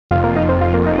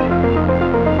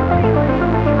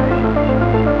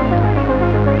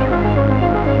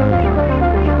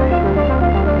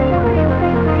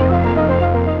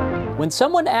When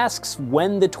someone asks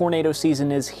when the tornado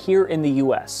season is here in the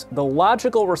US, the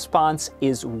logical response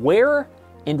is where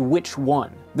and which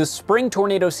one. The spring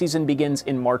tornado season begins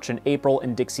in March and April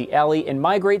in Dixie Alley and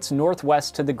migrates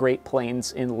northwest to the Great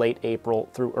Plains in late April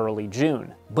through early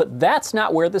June. But that's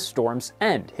not where the storms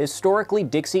end. Historically,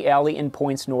 Dixie Alley and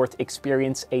points north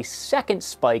experience a second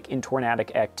spike in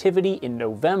tornadic activity in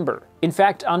November. In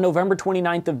fact, on November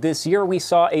 29th of this year, we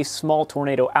saw a small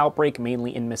tornado outbreak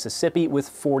mainly in Mississippi with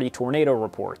 40 tornado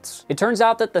reports. It turns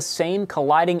out that the same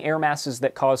colliding air masses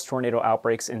that cause tornado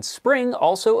outbreaks in spring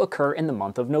also occur in the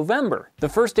month of November. The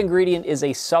first ingredient is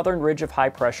a southern ridge of high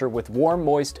pressure with warm,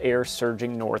 moist air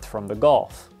surging north from the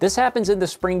Gulf. This happens in the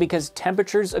spring because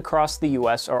temperatures across the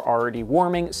US are already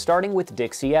warming, starting with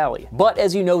Dixie Alley. But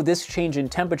as you know, this change in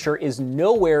temperature is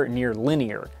nowhere near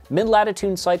linear.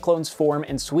 Mid-latitude cyclones form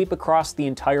and sweep across the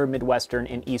entire Midwestern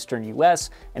and Eastern US,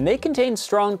 and they contain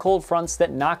strong cold fronts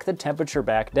that knock the temperature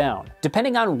back down.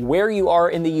 Depending on where you are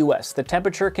in the US, the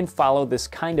temperature can follow this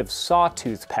kind of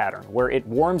sawtooth pattern, where it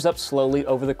warms up slowly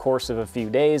over the course of a few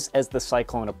days as the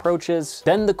cyclone approaches,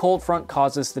 then the cold front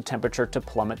causes the temperature to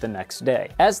plummet the next day.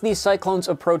 As these cyclones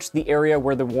approach the area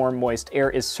where the warm, moist air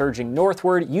is surging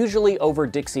northward, usually over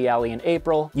Dixie Alley in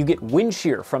April, you get wind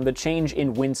shear from the change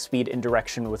in wind speed and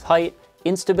direction with height,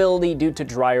 instability due to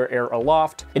drier air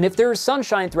aloft, and if there is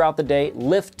sunshine throughout the day,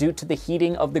 lift due to the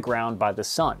heating of the ground by the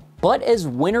sun. But as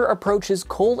winter approaches,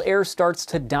 cold air starts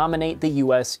to dominate the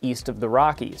US east of the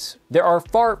Rockies. There are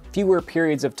far fewer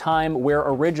periods of time where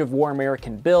a ridge of warm air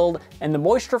can build, and the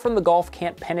moisture from the Gulf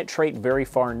can't penetrate very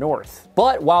far north.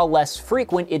 But while less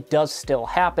frequent, it does still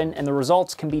happen, and the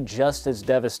results can be just as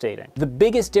devastating. The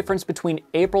biggest difference between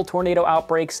April tornado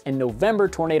outbreaks and November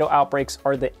tornado outbreaks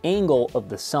are the angle of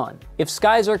the sun. If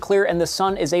skies are clear and the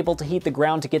sun is able to heat the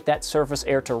ground to get that surface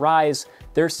air to rise,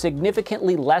 there's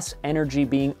significantly less energy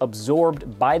being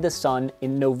absorbed by the sun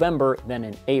in November than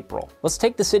in April. Let's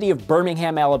take the city of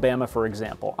Birmingham, Alabama, for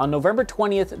example. On November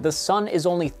 20th, the sun is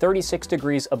only 36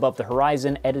 degrees above the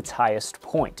horizon at its highest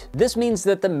point. This means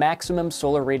that the maximum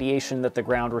solar radiation that the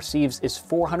ground receives is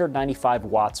 495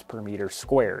 watts per meter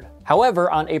squared.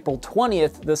 However, on April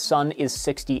 20th, the sun is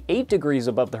 68 degrees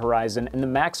above the horizon and the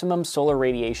maximum solar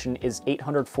radiation is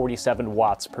 847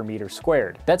 watts per meter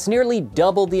squared. That's nearly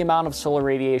double the amount of solar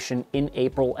radiation in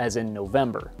April as in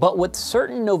November. But with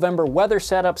certain November weather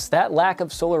setups, that lack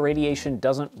of solar radiation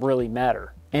doesn't really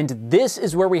matter. And this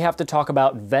is where we have to talk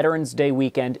about Veterans Day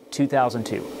weekend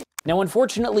 2002. Now,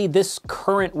 unfortunately, this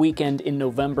current weekend in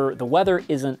November, the weather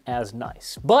isn't as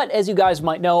nice. But as you guys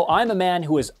might know, I'm a man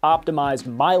who has optimized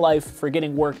my life for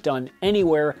getting work done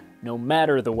anywhere, no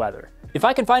matter the weather. If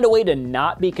I can find a way to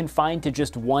not be confined to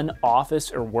just one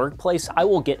office or workplace, I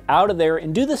will get out of there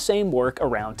and do the same work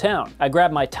around town. I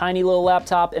grab my tiny little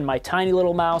laptop and my tiny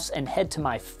little mouse and head to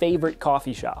my favorite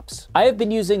coffee shops. I have been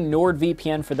using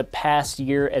NordVPN for the past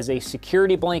year as a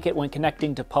security blanket when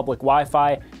connecting to public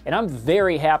Wi-Fi, and I'm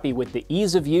very happy with the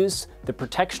ease of use, the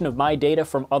protection of my data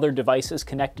from other devices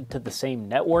connected to the same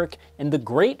network, and the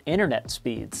great internet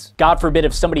speeds. God forbid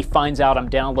if somebody finds out I'm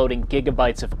downloading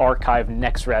gigabytes of archived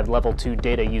NextRad Level 2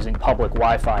 data using public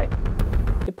Wi-Fi.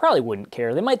 They probably wouldn't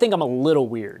care. They might think I'm a little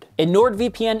weird. And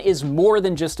NordVPN is more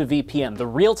than just a VPN. The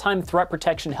real-time threat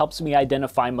protection helps me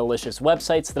identify malicious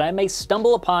websites that I may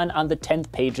stumble upon on the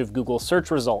 10th page of Google search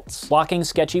results, blocking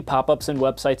sketchy pop-ups and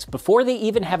websites before they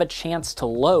even have a chance to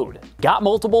load. Got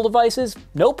multiple devices?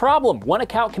 No problem. One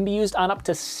account can be used on up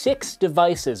to 6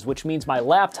 devices, which means my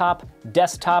laptop,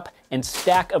 desktop, and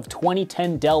stack of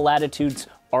 2010 Dell Latitudes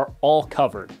are all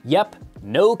covered. Yep,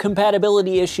 no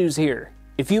compatibility issues here.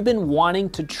 If you've been wanting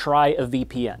to try a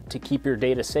VPN to keep your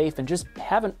data safe and just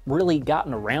haven't really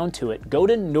gotten around to it, go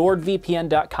to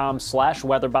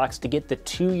nordvpn.com/weatherbox to get the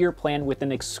 2-year plan with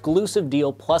an exclusive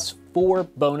deal plus 4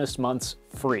 bonus months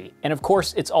free. And of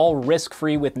course, it's all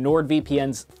risk-free with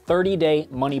NordVPN's 30-day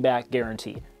money-back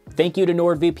guarantee. Thank you to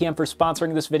NordVPN for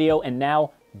sponsoring this video, and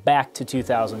now back to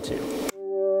 2002.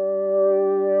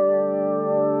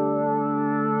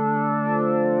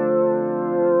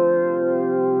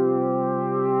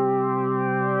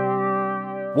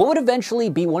 What would eventually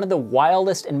be one of the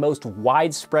wildest and most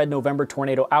widespread November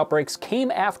tornado outbreaks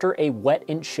came after a wet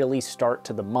and chilly start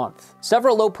to the month.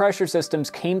 Several low-pressure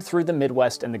systems came through the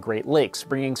Midwest and the Great Lakes,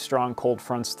 bringing strong cold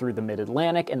fronts through the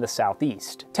Mid-Atlantic and the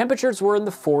Southeast. Temperatures were in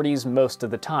the 40s most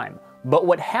of the time. But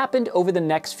what happened over the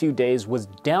next few days was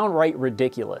downright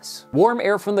ridiculous. Warm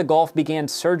air from the Gulf began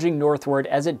surging northward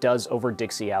as it does over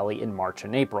Dixie Alley in March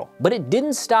and April. But it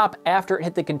didn't stop after it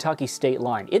hit the Kentucky state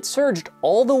line. It surged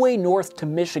all the way north to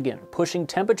Michigan, pushing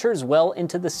temperatures well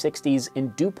into the 60s,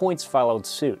 and dew points followed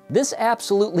suit. This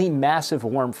absolutely massive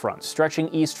warm front, stretching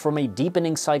east from a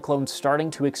deepening cyclone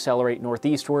starting to accelerate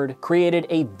northeastward, created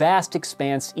a vast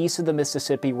expanse east of the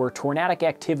Mississippi where tornadic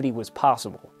activity was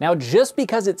possible. Now, just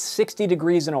because it's 60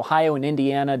 degrees in Ohio and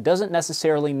Indiana doesn't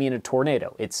necessarily mean a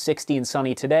tornado. It's 60 and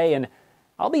sunny today, and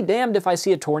I'll be damned if I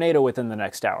see a tornado within the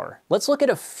next hour. Let's look at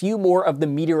a few more of the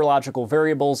meteorological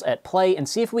variables at play and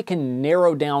see if we can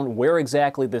narrow down where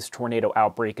exactly this tornado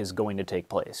outbreak is going to take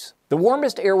place. The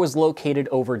warmest air was located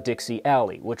over Dixie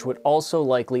Alley, which would also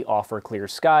likely offer clear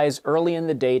skies early in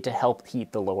the day to help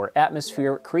heat the lower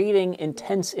atmosphere, creating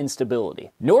intense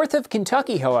instability. North of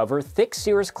Kentucky, however, thick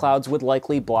cirrus clouds would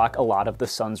likely block a lot of the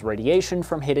sun's radiation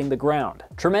from hitting the ground.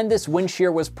 Tremendous wind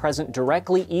shear was present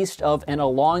directly east of and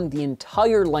along the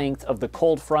entire length of the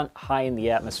cold front high in the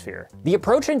atmosphere. The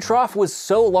approaching trough was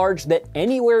so large that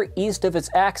anywhere east of its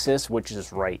axis, which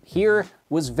is right here,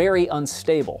 was very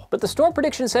unstable. But the Storm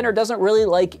Prediction Center doesn't really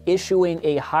like issuing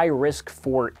a high risk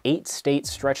for 8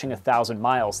 states stretching 1,000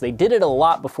 miles. They did it a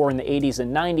lot before in the 80s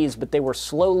and 90s, but they were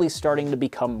slowly starting to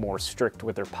become more strict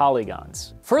with their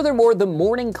polygons. Furthermore, the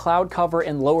morning cloud cover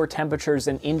and lower temperatures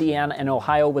in Indiana and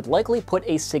Ohio would likely put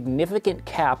a significant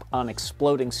cap on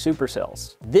exploding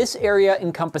supercells. This area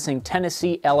encompassing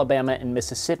Tennessee, Alabama, and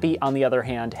Mississippi, on the other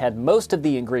hand, had most of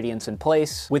the ingredients in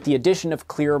place, with the addition of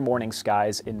clear morning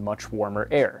skies and much warmer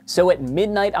air. So at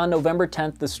midnight on November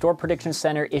 10th, the Storm Prediction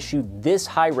Center issued this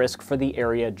high risk for the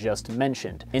area just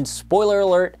mentioned. And spoiler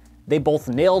alert, they both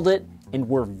nailed it and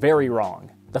were very wrong.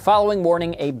 The following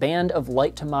morning, a band of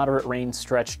light to moderate rain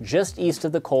stretched just east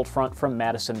of the cold front from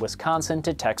Madison, Wisconsin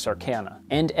to Texarkana.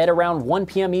 And at around 1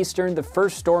 p.m. Eastern, the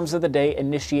first storms of the day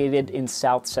initiated in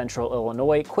south-central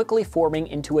Illinois, quickly forming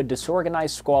into a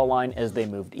disorganized squall line as they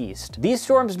moved east. These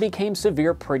storms became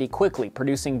severe pretty quickly,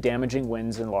 producing damaging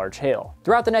winds and large hail.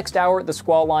 Throughout the next hour, the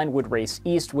squall line would race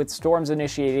east, with storms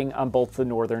initiating on both the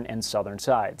northern and southern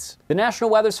sides. The National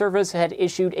Weather Service had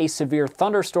issued a severe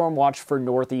thunderstorm watch for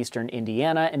northeastern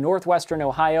Indiana and northwestern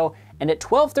Ohio, and at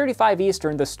 12:35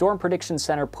 Eastern, the Storm Prediction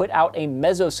Center put out a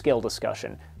mesoscale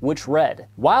discussion, which read,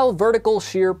 "While vertical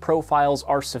shear profiles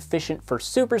are sufficient for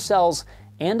supercells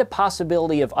and a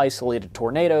possibility of isolated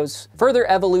tornadoes, further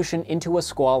evolution into a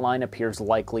squall line appears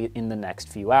likely in the next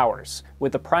few hours,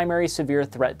 with the primary severe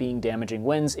threat being damaging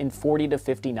winds in 40 to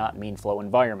 50 knot mean flow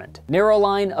environment. Narrow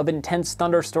line of intense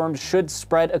thunderstorms should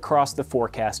spread across the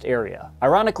forecast area."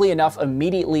 Ironically enough,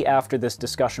 immediately after this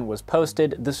discussion was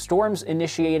posted, the storms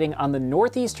initiating on the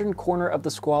northeastern corner of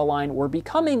the squall line were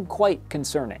becoming quite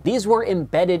concerning. These were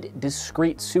embedded,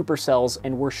 discrete supercells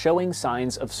and were showing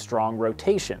signs of strong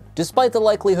rotation. Despite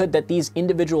the likelihood that these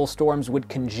individual storms would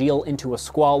congeal into a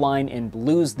squall line and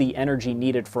lose the energy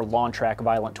needed for long-track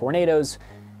violent tornadoes,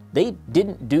 they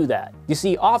didn't do that. You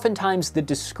see, oftentimes the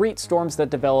discrete storms that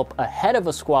develop ahead of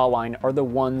a squall line are the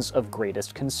ones of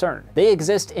greatest concern. They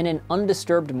exist in an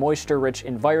undisturbed, moisture-rich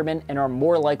environment and are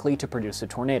more likely to produce a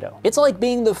tornado. It's like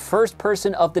being the first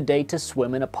person of the day to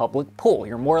swim in a public pool.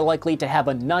 You're more likely to have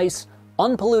a nice,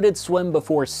 unpolluted swim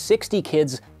before 60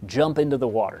 kids jump into the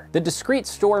water. The discrete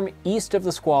storm east of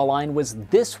the squall line was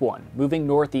this one, moving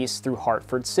northeast through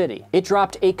Hartford City. It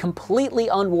dropped a completely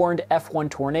unwarned F1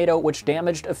 tornado which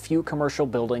damaged a few commercial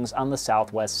buildings on the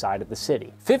southwest side of the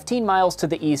city. 15 miles to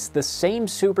the east, the same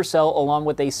supercell along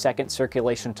with a second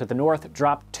circulation to the north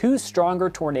dropped 2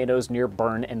 stronger tornadoes near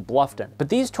Bern and Bluffton. But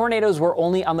these tornadoes were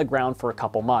only on the ground for a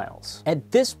couple miles. At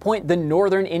this point, the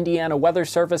Northern Indiana Weather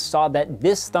Service saw that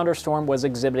this thunderstorm was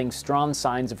exhibiting strong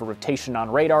signs of rotation on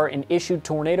radar and issued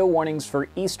tornado warnings for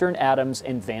eastern Adams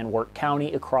and Van Wert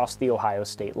County across the Ohio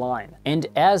state line. And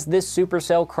as this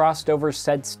supercell crossed over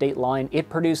said state line, it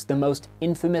produced the most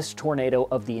infamous tornado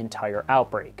of the entire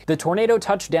outbreak. The tornado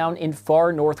touched down in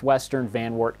far northwestern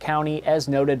Van Wert County, as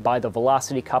noted by the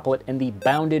velocity couplet in the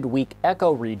bounded weak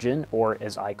echo region, or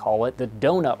as I call it, the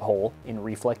donut hole in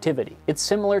reflectivity. It's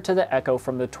similar to the echo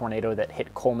from the tornado that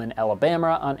hit Coleman,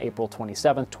 Alabama on April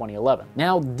 27, 2011.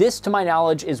 Now, this to my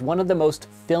knowledge is one of the most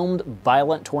filmed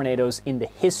violent tornadoes in the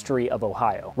history of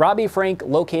Ohio. Robbie Frank,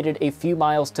 located a few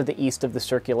miles to the east of the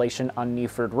circulation on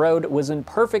Newford Road, was in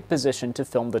perfect position to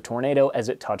film the tornado as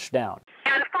it touched down.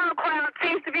 And a funnel cloud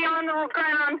seems to be on the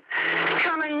ground,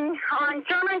 coming on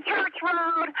German Church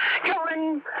Road,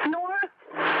 going north,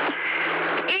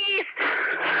 east,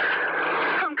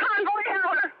 from Convoy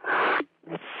Tower.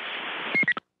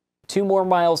 2 more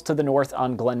miles to the north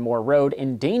on Glenmore Road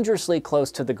and dangerously close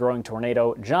to the growing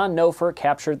tornado, John Nofer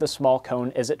captured the small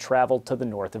cone as it traveled to the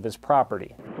north of his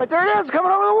property. But there it is,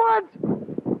 coming over the woods!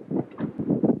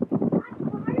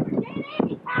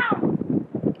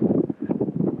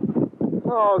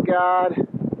 Oh, God.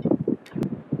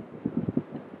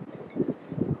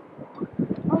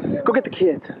 Go get the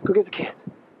kids. Go get the kids.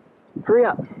 Hurry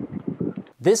up.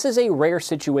 This is a rare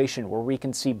situation where we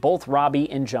can see both Robbie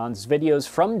and John's videos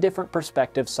from different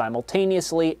perspectives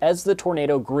simultaneously as the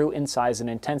tornado grew in size and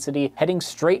intensity, heading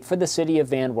straight for the city of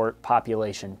Van Wert,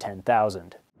 population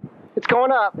 10,000. It's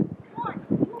going up.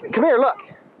 Come here, look.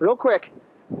 Real quick.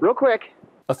 Real quick.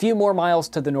 A few more miles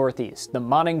to the northeast, the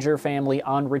Moninger family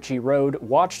on Ritchie Road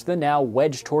watched the now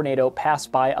wedge tornado pass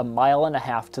by a mile and a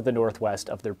half to the northwest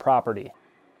of their property.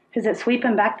 Is it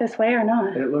sweeping back this way or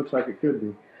not? It looks like it could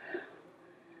be.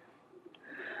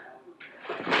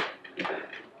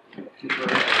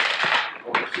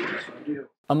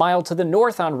 A mile to the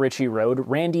north on Ritchie Road,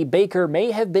 Randy Baker may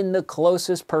have been the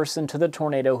closest person to the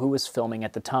tornado who was filming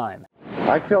at the time.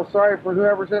 I feel sorry for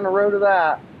whoever's in the road of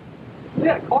that. We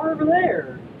got a car over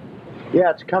there.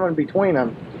 Yeah, it's coming between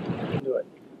them. Do it.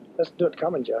 Let's do it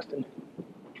coming, Justin.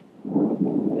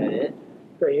 Is that it?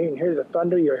 Right, you can hear the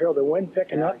thunder, you hear the wind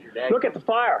picking up. Look at the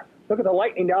fire. Look at the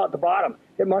lightning down at the bottom.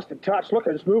 It must have touched. Look,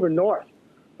 it's moving north.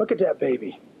 Look at that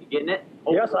baby. You getting it?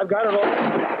 Yes, I've got it all.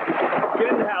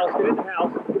 Get in the house. Get in the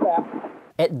house. Get back.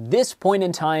 At this point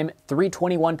in time,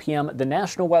 3:21 p.m., the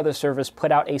National Weather Service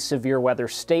put out a severe weather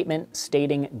statement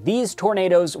stating these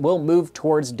tornadoes will move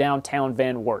towards downtown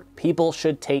Van Wert. People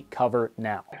should take cover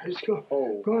now. Let's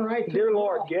go. Going right. Dear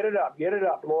Lord, get it up. Get it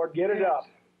up, Lord. Get it up.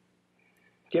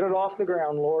 Get it off the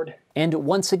ground, Lord. And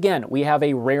once again, we have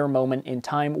a rare moment in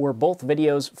time where both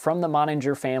videos from the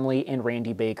Moninger family and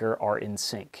Randy Baker are in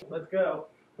sync. Let's go.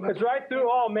 It's right through.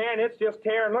 Oh, man, it's just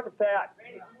tearing. Look at that.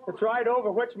 It's right over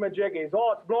whatchamajiggies.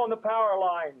 Oh, it's blowing the power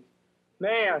lines.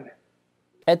 Man.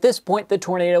 At this point, the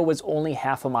tornado was only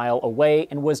half a mile away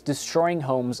and was destroying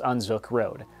homes on Zook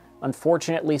Road.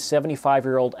 Unfortunately,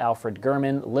 75-year-old Alfred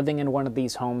Gurman, living in one of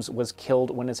these homes, was killed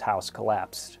when his house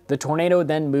collapsed. The tornado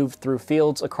then moved through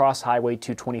fields across Highway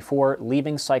 224,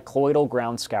 leaving cycloidal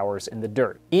ground scours in the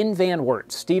dirt. In Van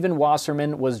Wert, Stephen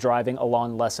Wasserman was driving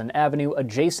along Lesson Avenue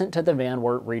adjacent to the Van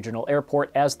Wert Regional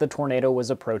Airport as the tornado was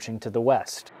approaching to the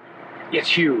west. It's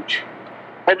huge.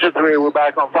 Engine 3, we're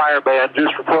back on fire band,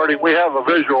 just reporting. We have a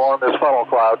visual on this funnel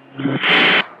cloud.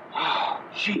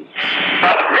 Jeez.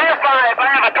 Stand by, I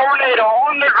have a tornado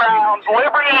on the ground,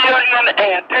 Liberty Union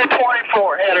and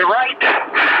 224, headed right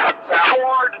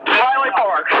toward Smiley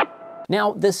Park.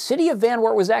 Now, the city of Van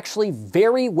Wert was actually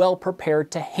very well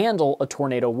prepared to handle a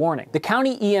tornado warning. The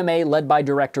county EMA, led by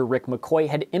Director Rick McCoy,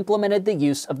 had implemented the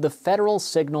use of the Federal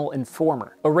Signal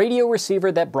Informer, a radio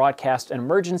receiver that broadcast an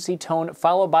emergency tone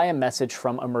followed by a message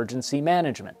from emergency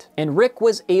management. And Rick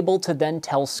was able to then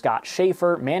tell Scott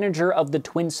Schaefer, manager of the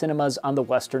Twin Cinemas on the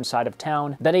western side of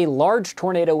town, that a large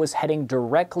tornado was heading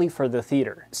directly for the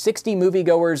theater. 60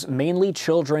 moviegoers, mainly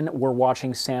children, were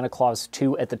watching Santa Claus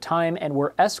 2 at the time and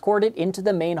were escorted into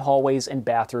the main hallways and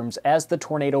bathrooms as the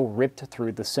tornado ripped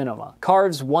through the cinema.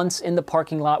 Cars once in the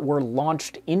parking lot were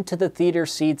launched into the theater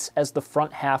seats as the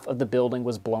front half of the building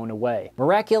was blown away.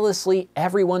 Miraculously,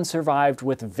 everyone survived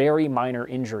with very minor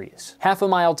injuries. Half a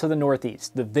mile to the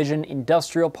northeast, the Vision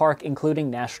Industrial Park, including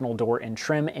National Door and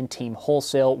Trim and Team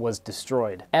Wholesale, was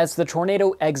destroyed. As the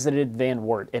tornado exited Van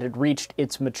Wert, it had reached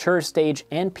its mature stage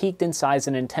and peaked in size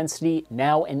and intensity,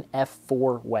 now an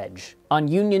F4 wedge. On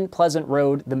Union Pleasant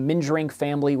Road, the Mindrink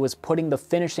family was putting the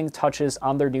finishing touches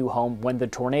on their new home when the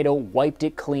tornado wiped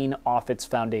it clean off its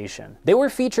foundation. They were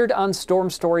featured on Storm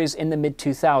Stories in the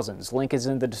mid-2000s. Link is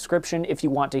in the description if you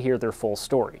want to hear their full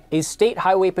story. A state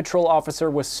highway patrol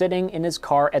officer was sitting in his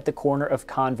car at the corner of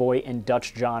Convoy and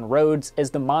Dutch John Roads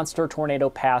as the monster tornado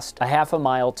passed a half a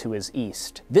mile to his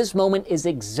east. This moment is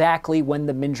exactly when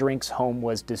the Mindrink's home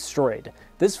was destroyed.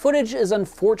 This footage is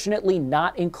unfortunately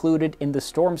not included in the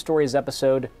Storm Stories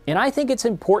episode, and I think it's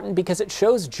important because it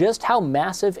shows just how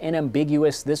massive and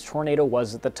ambiguous this tornado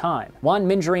was at the time. Juan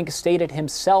Mindrink stated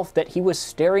himself that he was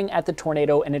staring at the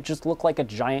tornado and it just looked like a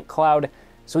giant cloud,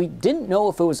 so he didn't know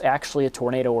if it was actually a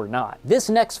tornado or not. This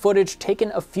next footage,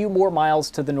 taken a few more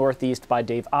miles to the northeast by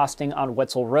Dave Osting on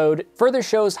Wetzel Road, further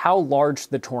shows how large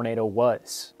the tornado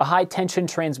was. A high-tension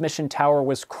transmission tower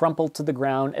was crumpled to the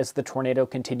ground as the tornado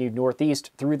continued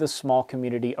northeast through the small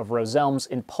community of Roselms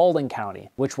in Paulding County,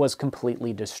 which was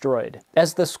completely destroyed.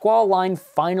 As the squall line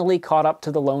finally caught up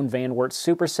to the lone Van Wert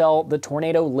supercell, the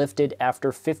tornado lifted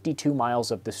after 52 miles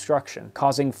of destruction,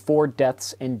 causing 4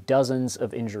 deaths and dozens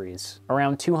of injuries.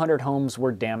 Around 200 homes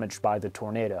were damaged by the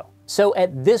tornado. So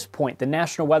at this point, the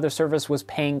National Weather Service was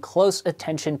paying close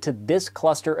attention to this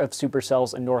cluster of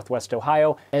supercells in northwest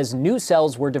Ohio, as new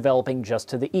cells were developing just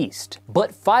to the east.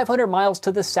 But 500 miles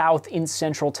to the south in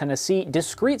central Tennessee,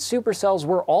 discrete supercells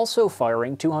were also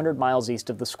firing 200 miles east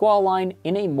of the squall line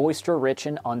in a moisture-rich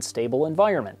and unstable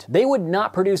environment. They would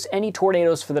not produce any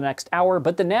tornadoes for the next hour,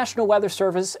 but the National Weather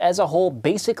Service as a whole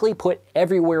basically put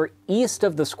everywhere east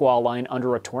of the squall line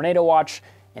under a tornado watch,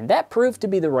 and that proved to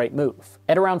be the right move.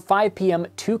 At around 5 p.m.,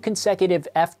 2 consecutive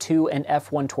F2 and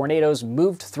F1 tornadoes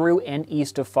moved through and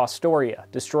east of Fostoria,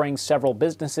 destroying several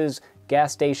businesses,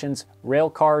 gas stations, rail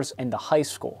cars, and the high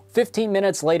school. 15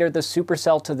 minutes later, the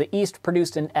supercell to the east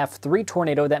produced an F3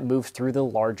 tornado that moved through the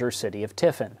larger city of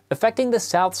Tiffin. Affecting the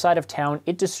south side of town,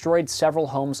 it destroyed several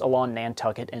homes along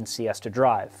Nantucket and Siesta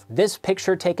Drive. This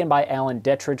picture taken by Alan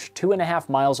Detrich 2.5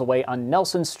 miles away on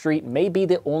Nelson Street may be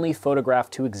the only photograph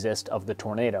to exist of the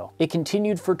tornado. It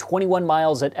continued for 21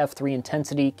 miles at F3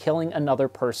 intensity, killing another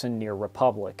person near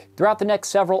Republic. Throughout the next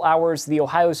several hours, the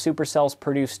Ohio supercells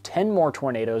produced 10 more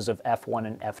tornadoes of F1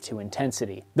 and F2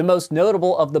 intensity. The most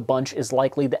notable of the bunch is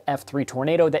likely the F3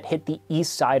 tornado that hit the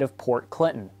east side of Port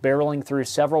Clinton, barreling through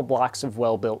several blocks of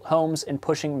well-built homes and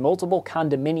pushing multiple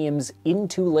condominiums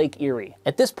into Lake Erie.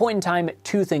 At this point in time,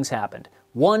 2 things happened.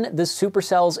 One, the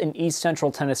supercells in east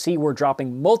central Tennessee were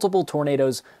dropping multiple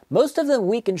tornadoes, most of them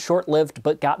weak and short-lived,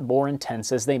 but got more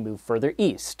intense as they moved further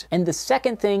east. And the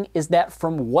second thing is that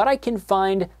from what I can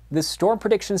find, the Storm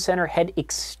Prediction Center had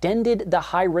extended the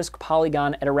high-risk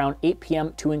polygon at around 8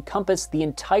 p.m. to encompass the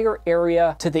entire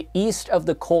area to the east of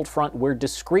the cold front where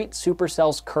discrete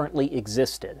supercells currently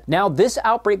existed. Now, this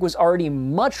outbreak was already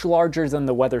much larger than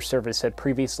the Weather Service had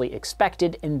previously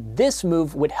expected, and this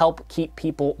move would help keep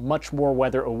people much more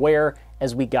weather aware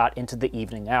as we got into the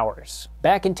evening hours.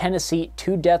 Back in Tennessee,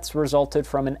 2 deaths resulted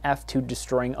from an F2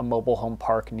 destroying a mobile home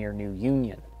park near New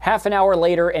Union. Half an hour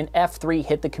later, an F3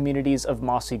 hit the communities of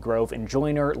Mossy Grove and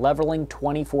Joyner, leveling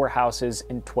 24 houses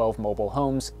and 12 mobile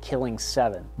homes, killing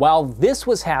 7. While this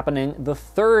was happening, the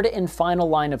third and final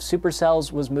line of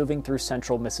supercells was moving through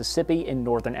central Mississippi and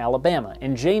northern Alabama,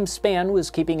 and James Spann was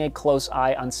keeping a close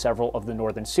eye on several of the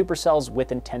northern supercells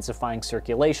with intensifying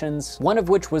circulations, one of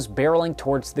which was barreling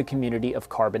towards the community of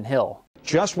Carbon Hill.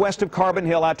 Just west of Carbon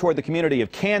Hill out toward the community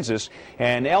of Kansas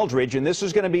and Eldridge, and this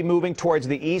is going to be moving towards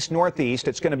the east-northeast.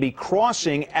 It's going to be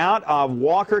crossing out of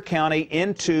Walker County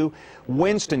into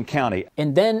Winston County.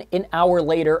 And then an hour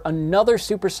later, another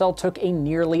supercell took a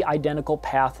nearly identical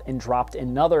path and dropped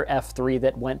another F3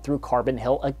 that went through Carbon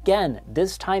Hill again,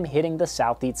 this time hitting the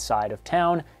southeast side of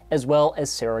town, as well as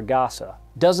Saragossa.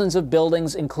 Dozens of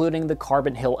buildings, including the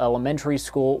Carbon Hill Elementary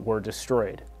School, were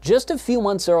destroyed. Just a few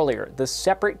months earlier, the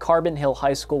separate Carbon Hill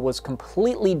High School was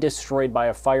completely destroyed by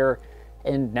a fire,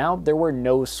 and now there were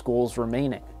no schools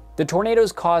remaining. The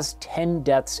tornadoes caused 10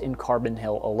 deaths in Carbon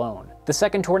Hill alone. The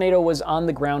second tornado was on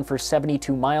the ground for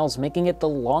 72 miles, making it the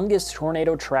longest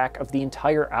tornado track of the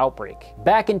entire outbreak.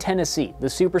 Back in Tennessee, the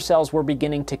supercells were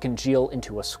beginning to congeal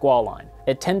into a squall line.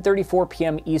 At 10:34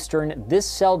 p.m. Eastern, this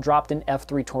cell dropped an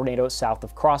F3 tornado south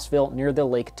of Crossville near the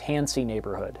Lake Tansey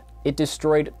neighborhood. It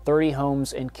destroyed 30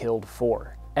 homes and killed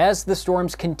 4. As the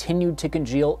storms continued to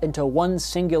congeal into one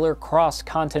singular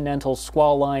cross-continental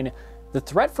squall line, the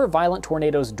threat for violent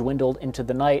tornadoes dwindled into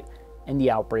the night, and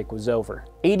the outbreak was over.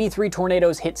 83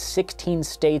 tornadoes hit 16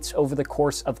 states over the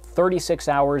course of 36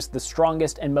 hours, the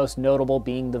strongest and most notable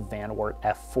being the Wert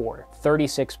F4.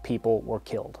 36 people were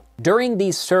killed. During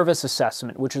the service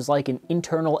assessment, which is like an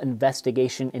internal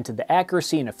investigation into the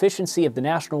accuracy and efficiency of the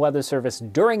National Weather Service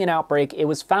during an outbreak, it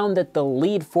was found that the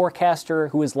lead forecaster,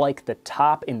 who is like the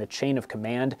top in the chain of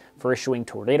command for issuing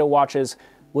tornado watches,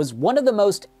 was one of the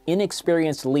most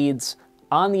inexperienced leads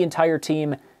on the entire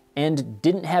team and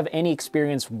didn't have any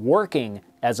experience working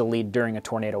as a lead during a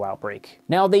tornado outbreak.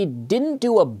 Now, they didn't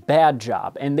do a bad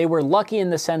job, and they were lucky in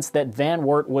the sense that Van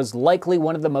Wert was likely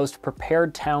one of the most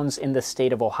prepared towns in the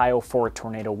state of Ohio for a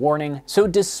tornado warning. So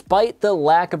despite the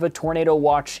lack of a tornado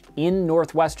watch in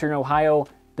northwestern Ohio,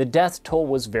 the death toll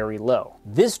was very low.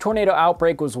 This tornado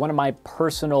outbreak was one of my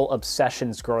personal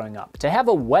obsessions growing up. To have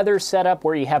a weather setup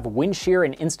where you have wind shear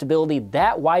and instability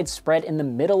that widespread in the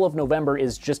middle of November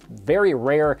is just very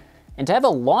rare, and to have a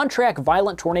lawn-track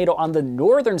violent tornado on the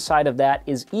northern side of that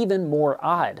is even more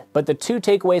odd. But the 2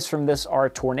 takeaways from this are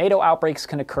tornado outbreaks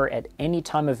can occur at any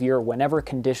time of year whenever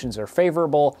conditions are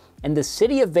favorable, and the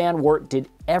city of Van Wert did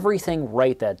everything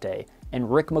right that day,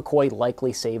 and Rick McCoy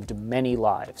likely saved many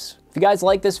lives. If you guys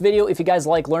like this video, if you guys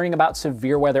like learning about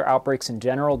severe weather outbreaks in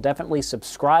general, definitely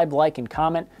subscribe, like, and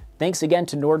comment. Thanks again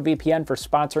to NordVPN for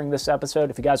sponsoring this episode.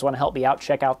 If you guys want to help me out,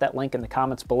 check out that link in the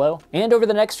comments below. And over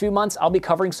the next few months, I'll be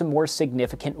covering some more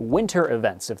significant winter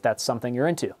events if that's something you're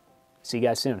into. See you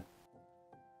guys soon.